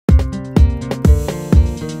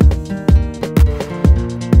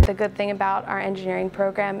The good thing about our engineering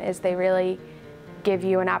program is they really give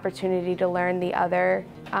you an opportunity to learn the other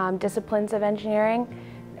disciplines of engineering.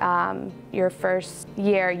 Your first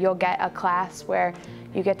year, you'll get a class where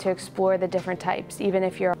you get to explore the different types, even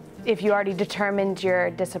if you already determined your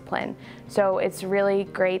discipline. So it's really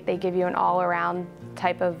great. They give you an all-around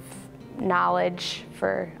type of knowledge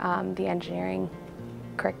for the engineering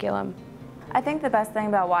curriculum. I think the best thing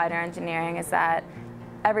about Widener Engineering is that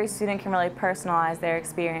every student can really personalize their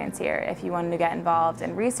experience here. If you wanted to get involved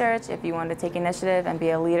in research, if you wanted to take initiative and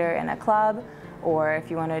be a leader in a club, or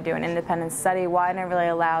if you want to do an independent study, Widener really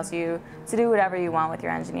allows you to do whatever you want with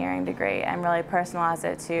your engineering degree and really personalize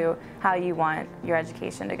it to how you want your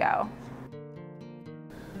education to go.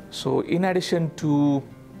 So in addition to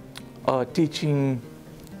teaching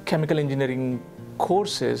chemical engineering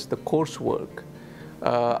courses, the coursework,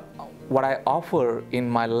 what I offer in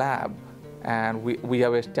my lab, and we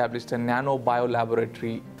have established a nano-bio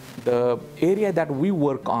laboratory. The area that we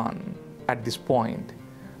work on at this point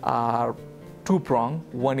are two-pronged.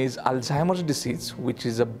 One is Alzheimer's disease, which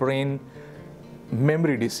is a brain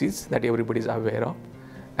memory disease that everybody is aware of.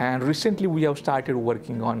 And recently we have started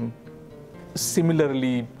working on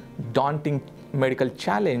similarly daunting medical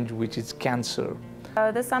challenge, which is cancer.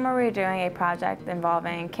 So this summer we're doing a project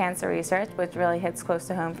involving cancer research, which really hits close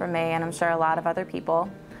to home for me and I'm sure a lot of other people.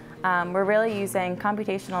 We're really using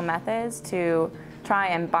computational methods to try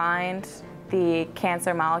and bind the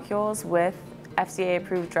cancer molecules with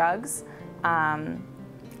FDA-approved drugs.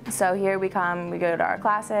 So here we go to our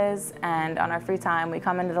classes, and on our free time we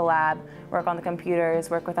come into the lab, work on the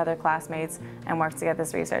computers, work with other classmates, and work to get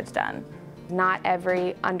this research done. Not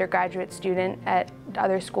every undergraduate student at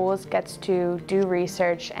other schools gets to do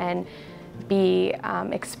research and be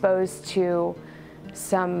exposed to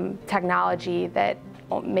some technology that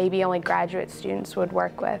maybe only graduate students would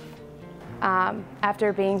work with.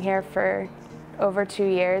 After being here for over 2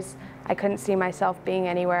 years, I couldn't see myself being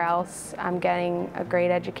anywhere else. I'm getting a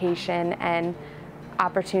great education and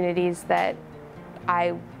opportunities that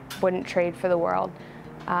I wouldn't trade for the world.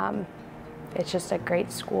 It's just a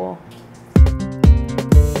great school.